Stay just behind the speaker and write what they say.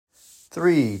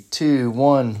Three, two,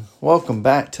 one. Welcome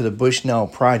back to the Bushnell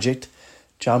Project.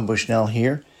 John Bushnell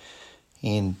here.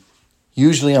 And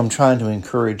usually I'm trying to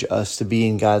encourage us to be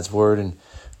in God's Word and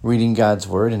reading God's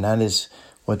Word. And that is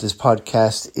what this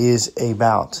podcast is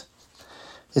about.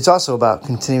 It's also about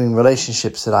continuing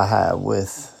relationships that I have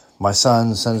with my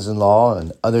sons-in-law,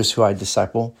 and others who I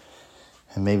disciple.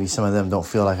 And maybe some of them don't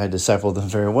feel like I disciple them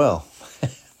very well.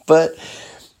 But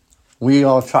we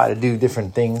all try to do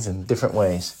different things in different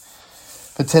ways.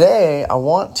 But today I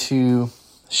want to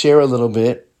share a little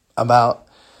bit about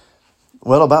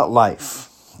life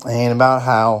and about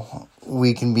how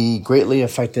we can be greatly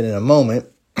affected in a moment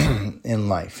in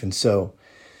life. And so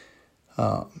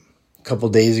a couple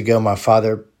of days ago, my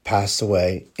father passed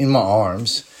away in my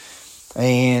arms,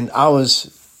 and I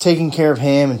was taking care of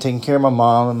him and taking care of my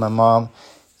mom, and my mom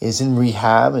is in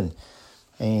rehab,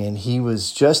 and he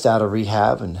was just out of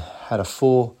rehab and had a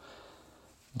full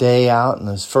day out, and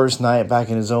his first night back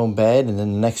in his own bed. And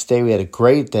then the next day we had a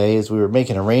great day as we were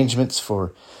making arrangements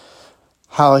for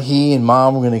how he and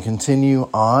mom were going to continue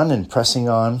on and pressing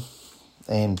on,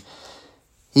 and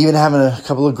even having a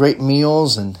couple of great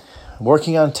meals and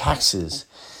working on taxes.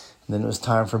 And then it was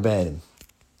time for bed.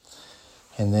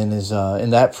 And then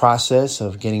in that process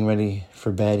of getting ready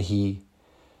for bed, he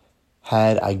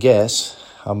had, I guess,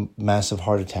 a massive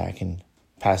heart attack and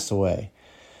passed away.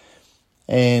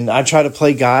 And I tried to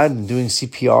play God and doing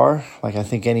CPR like I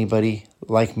think anybody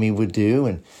like me would do.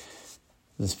 And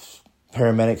the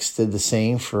paramedics did the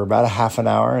same for about a half an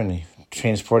hour, and they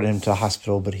transported him to the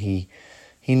hospital, but he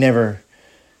never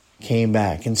came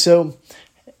back. And so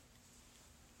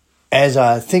as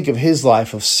I think of his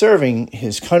life of serving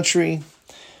his country,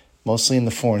 mostly in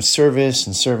the foreign service,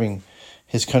 and serving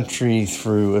his country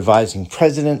through advising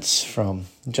presidents from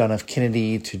John F.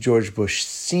 Kennedy to George Bush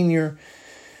Sr.,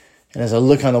 and as I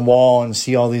look on the wall and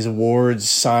see all these awards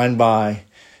signed by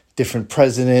different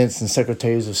presidents and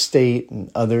secretaries of state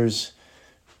and others,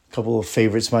 a couple of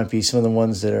favorites might be some of the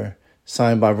ones that are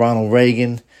signed by Ronald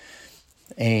Reagan,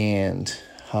 and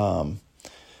some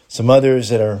others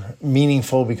that are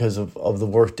meaningful because of the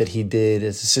work that he did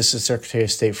as Assistant Secretary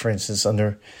of State, for instance,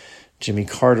 under Jimmy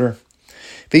Carter.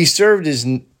 But he served his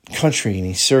country, and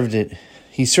he served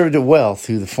it well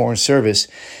through the Foreign Service.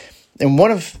 And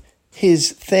one of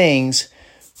his things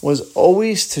was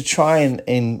always to try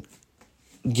and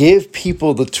give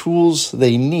people the tools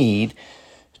they need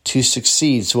to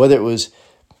succeed. So whether it was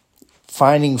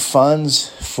finding funds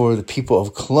for the people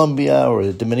of Colombia or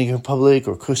the Dominican Republic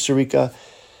or Costa Rica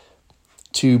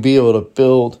to be able to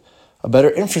build a better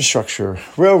infrastructure,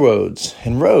 railroads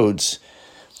and roads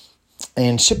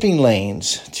and shipping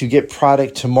lanes to get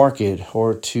product to market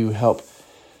or to help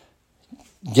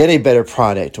get a better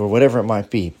product or whatever it might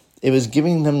be. It was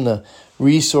giving them the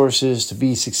resources to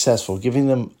be successful, giving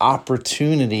them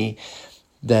opportunity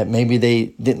that maybe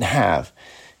they didn't have.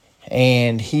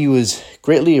 And he was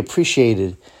greatly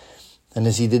appreciated. And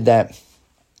as he did that,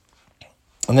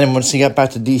 and then once he got back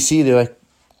to D.C., they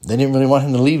didn't really want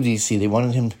him to leave D.C. They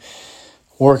wanted him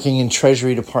working in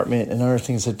Treasury Department and other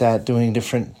things like that, doing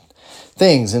different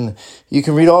things. And you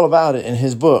can read all about it in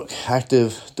his book,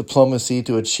 Active Diplomacy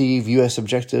to Achieve U.S.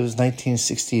 Objectives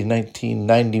 1960 to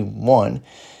 1991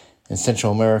 in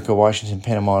Central America, Washington,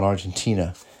 Panama, and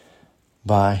Argentina,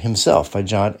 by himself, by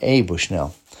John A.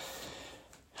 Bushnell.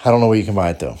 I don't know where you can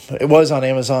buy it, though. It was on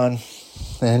Amazon,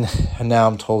 and now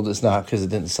I'm told it's not because it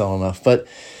didn't sell enough. But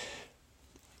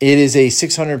it is a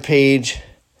 600-page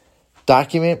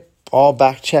document, all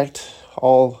back-checked,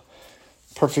 all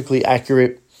perfectly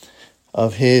accurate,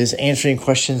 of his answering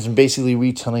questions and basically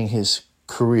retelling his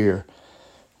career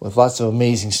with lots of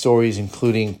amazing stories,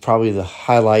 including probably the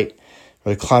highlight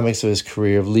or the climax of his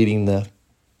career of leading the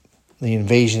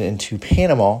invasion into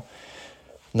Panama,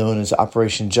 known as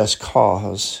Operation Just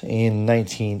Cause, in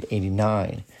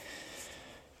 1989.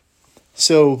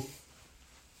 So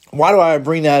why do I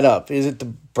bring that up? Is it to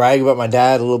brag about my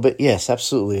dad a little bit? Yes,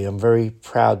 absolutely. I'm very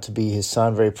proud to be his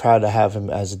son, very proud to have him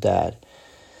as a dad.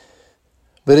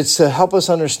 But it's to help us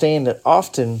understand that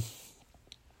often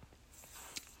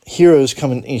heroes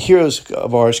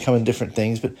of ours come in different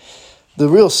things. But the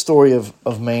real story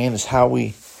of man is how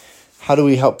do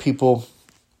we help people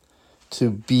to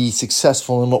be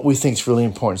successful in what we think is really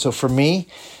important. So for me,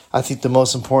 I think the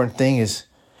most important thing is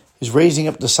raising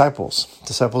up disciples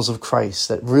of Christ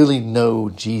that really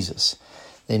know Jesus.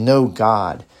 They know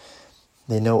God.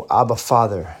 They know Abba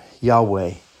Father,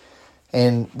 Yahweh.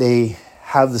 And they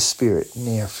have the Spirit, and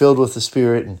they are filled with the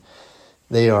Spirit, and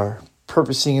they are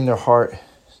purposing in their heart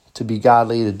to be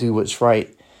godly, to do what's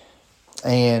right.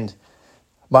 And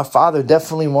my father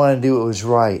definitely wanted to do what was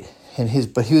right,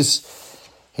 but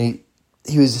he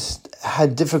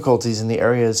had difficulties in the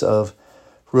areas of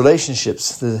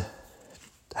relationships,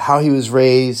 how he was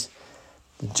raised,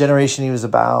 the generation he was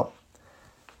about,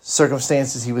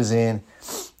 circumstances he was in,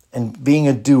 and being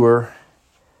a doer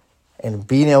and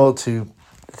being able to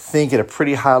think at a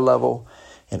pretty high level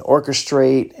and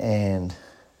orchestrate and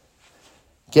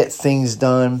get things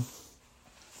done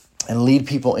and lead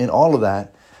people in all of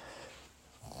that,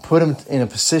 put him in a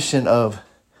position of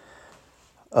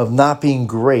not being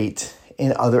great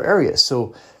in other areas.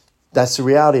 So that's the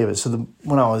reality of it. So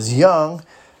when I was young,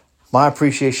 my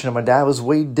appreciation of my dad was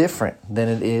way different than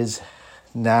it is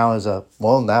now as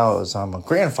I'm a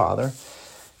grandfather.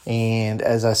 And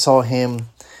as I saw him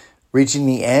reaching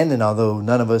the end, and although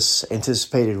none of us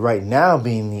anticipated right now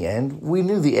being the end, we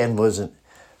knew the end wasn't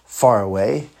far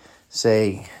away,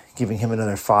 say giving him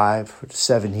another 5 to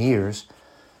 7 years.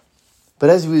 But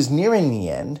as he was nearing the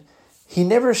end, he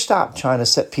never stopped trying to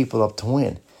set people up to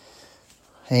win.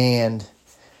 And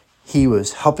he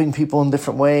was helping people in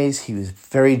different ways. He was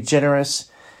very generous.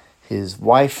 His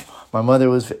wife, my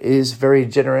mother, is very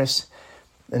generous.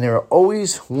 And they were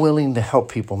always willing to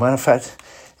help people. Matter of fact,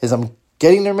 as I'm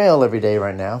getting their mail every day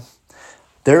right now,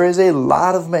 there is a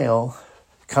lot of mail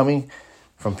coming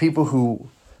from people who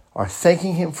are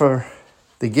thanking him for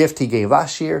the gift he gave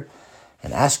last year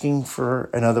and asking for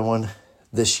another one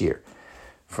this year.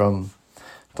 From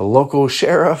the local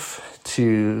sheriff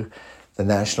to the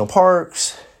national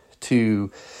parks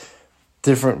to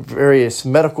different various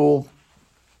medical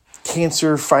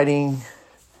cancer fighting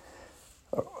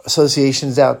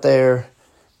associations out there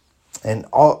and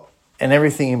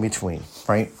everything in between,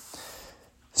 right?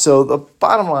 So the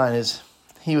bottom line is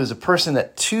he was a person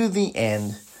that to the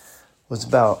end was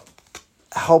about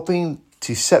helping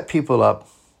to set people up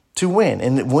to win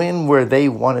and win where they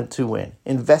wanted to win,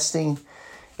 investing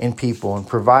in people and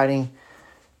providing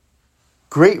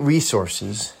great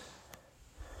resources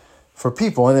for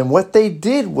people. And then what they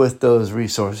did with those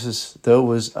resources, though,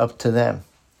 was up to them.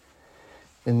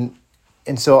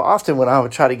 And so often when I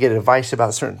would try to get advice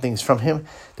about certain things from him,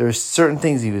 there were certain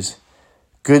things he was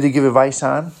good to give advice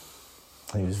on.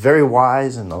 He was very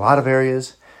wise in a lot of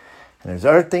areas. And there's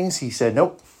other things he said,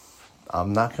 nope,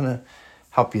 I'm not going to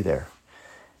help you there.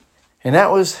 And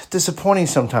that was disappointing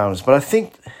sometimes. But I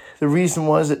think the reason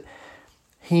was that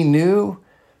he knew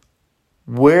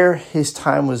where his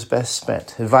time was best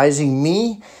spent. Advising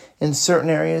me in certain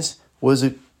areas was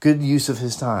a good use of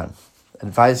his time.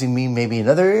 Advising me maybe in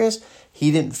other areas,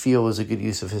 he didn't feel was a good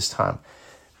use of his time.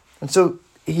 And so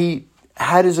he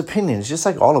had his opinions, just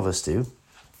like all of us do.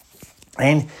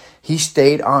 And he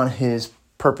stayed on his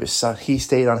purpose. He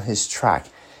stayed on his track.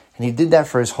 And he did that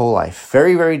for his whole life.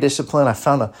 Very, very disciplined. I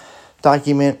found a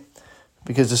document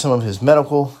because of some of his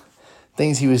medical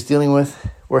things he was dealing with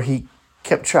where he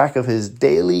kept track of his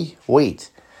daily weight,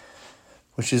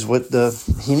 which is what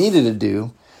he needed to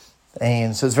do.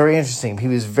 And so it's very interesting. He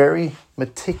was very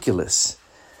meticulous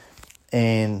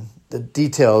in the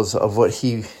details of what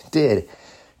he did,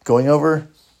 going over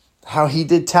how he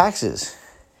did taxes.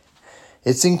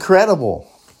 It's incredible.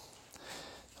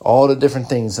 All the different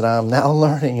things that I'm now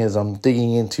learning as I'm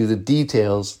digging into the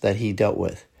details that he dealt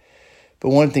with. But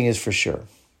one thing is for sure,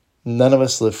 none of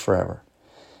us live forever.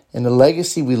 And the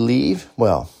legacy we leave,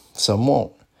 well, some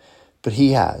won't, but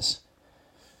he has.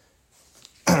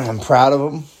 I'm proud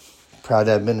of him, proud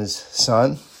to have been his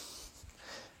son.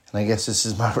 And I guess this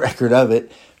is my record of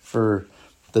it for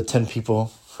the 10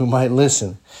 people who might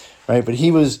listen, right? But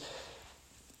he was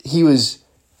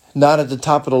not at the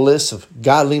top of the list of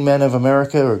godly men of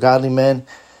America or godly men.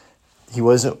 He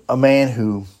wasn't a man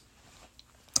who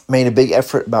made a big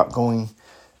effort about going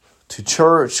to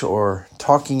church or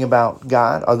talking about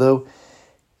God. Although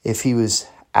if he was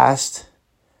asked,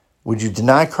 would you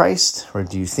deny Christ or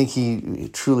do you think he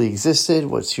truly existed?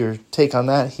 What's your take on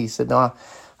that? He said, no,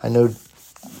 I know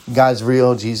God's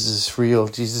real. Jesus is real.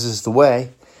 Jesus is the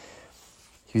way.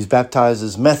 He was baptized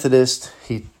as Methodist.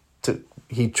 He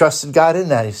trusted God in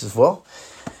that. He says, well,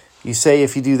 you say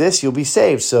if you do this, you'll be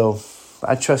saved. So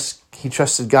he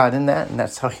trusted God in that, and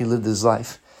that's how he lived his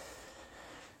life.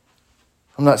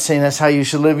 I'm not saying that's how you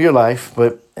should live your life,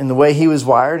 but in the way he was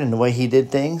wired and the way he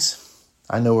did things,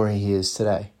 I know where he is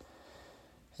today.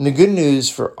 And the good news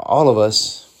for all of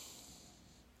us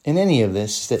in any of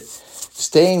this is that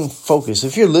staying focused,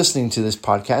 if you're listening to this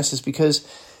podcast, is because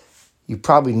you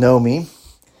probably know me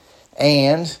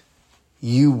and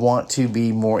you want to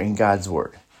be more in God's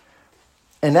word.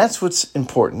 And that's what's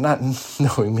important, not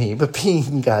knowing me, but being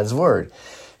in God's word.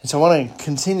 And so I want to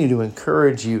continue to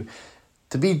encourage you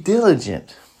to be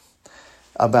diligent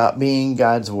about being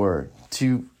God's word,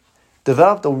 to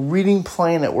develop the reading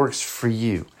plan that works for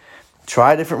you,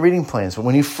 Try different reading plans. But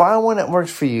when you find one that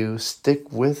works for you,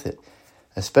 stick with it.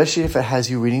 Especially if it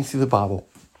has you reading through the Bible,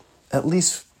 at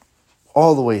least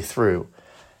all the way through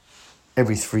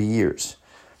every 3 years.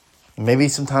 Maybe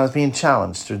sometimes being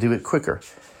challenged to do it quicker.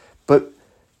 But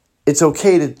it's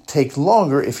okay to take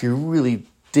longer if you're really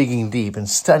digging deep and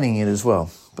studying it as well.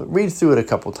 But read through it a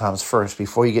couple times first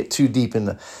before you get too deep in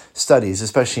the studies,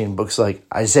 especially in books like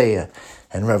Isaiah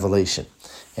and Revelation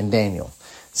and Daniel.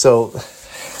 So,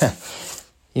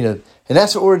 and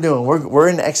that's what we're doing. We're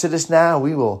in Exodus now.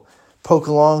 We will poke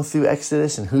along through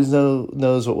Exodus, and who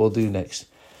knows what we'll do next.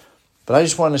 But I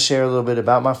just want to share a little bit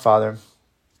about my father,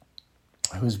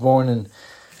 who was born in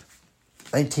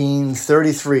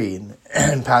 1933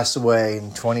 and passed away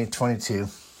in 2022.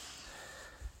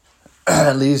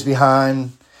 Leaves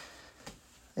behind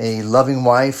a loving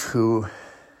wife who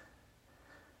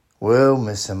will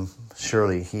miss him.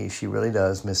 Surely, she really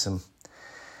does miss him.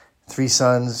 3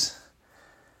 sons,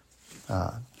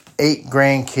 8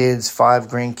 grandkids, 5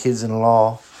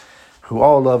 grandkids-in-law, who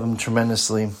all love him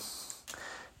tremendously,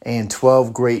 and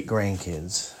 12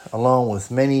 great-grandkids, along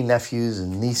with many nephews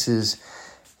and nieces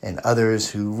and others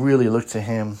who really look to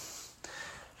him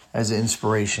as an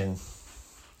inspiration.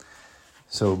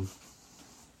 So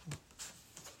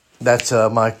that's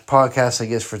my podcast, I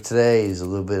guess, for today is a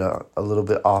little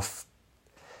bit off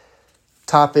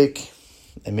topic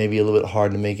and maybe a little bit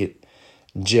hard to make it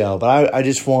gel. But I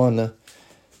just want to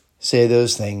say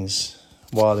those things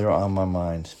while they're on my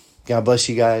mind. God bless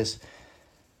you guys.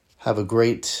 Have a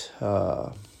great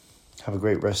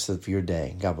rest of your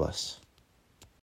day. God bless.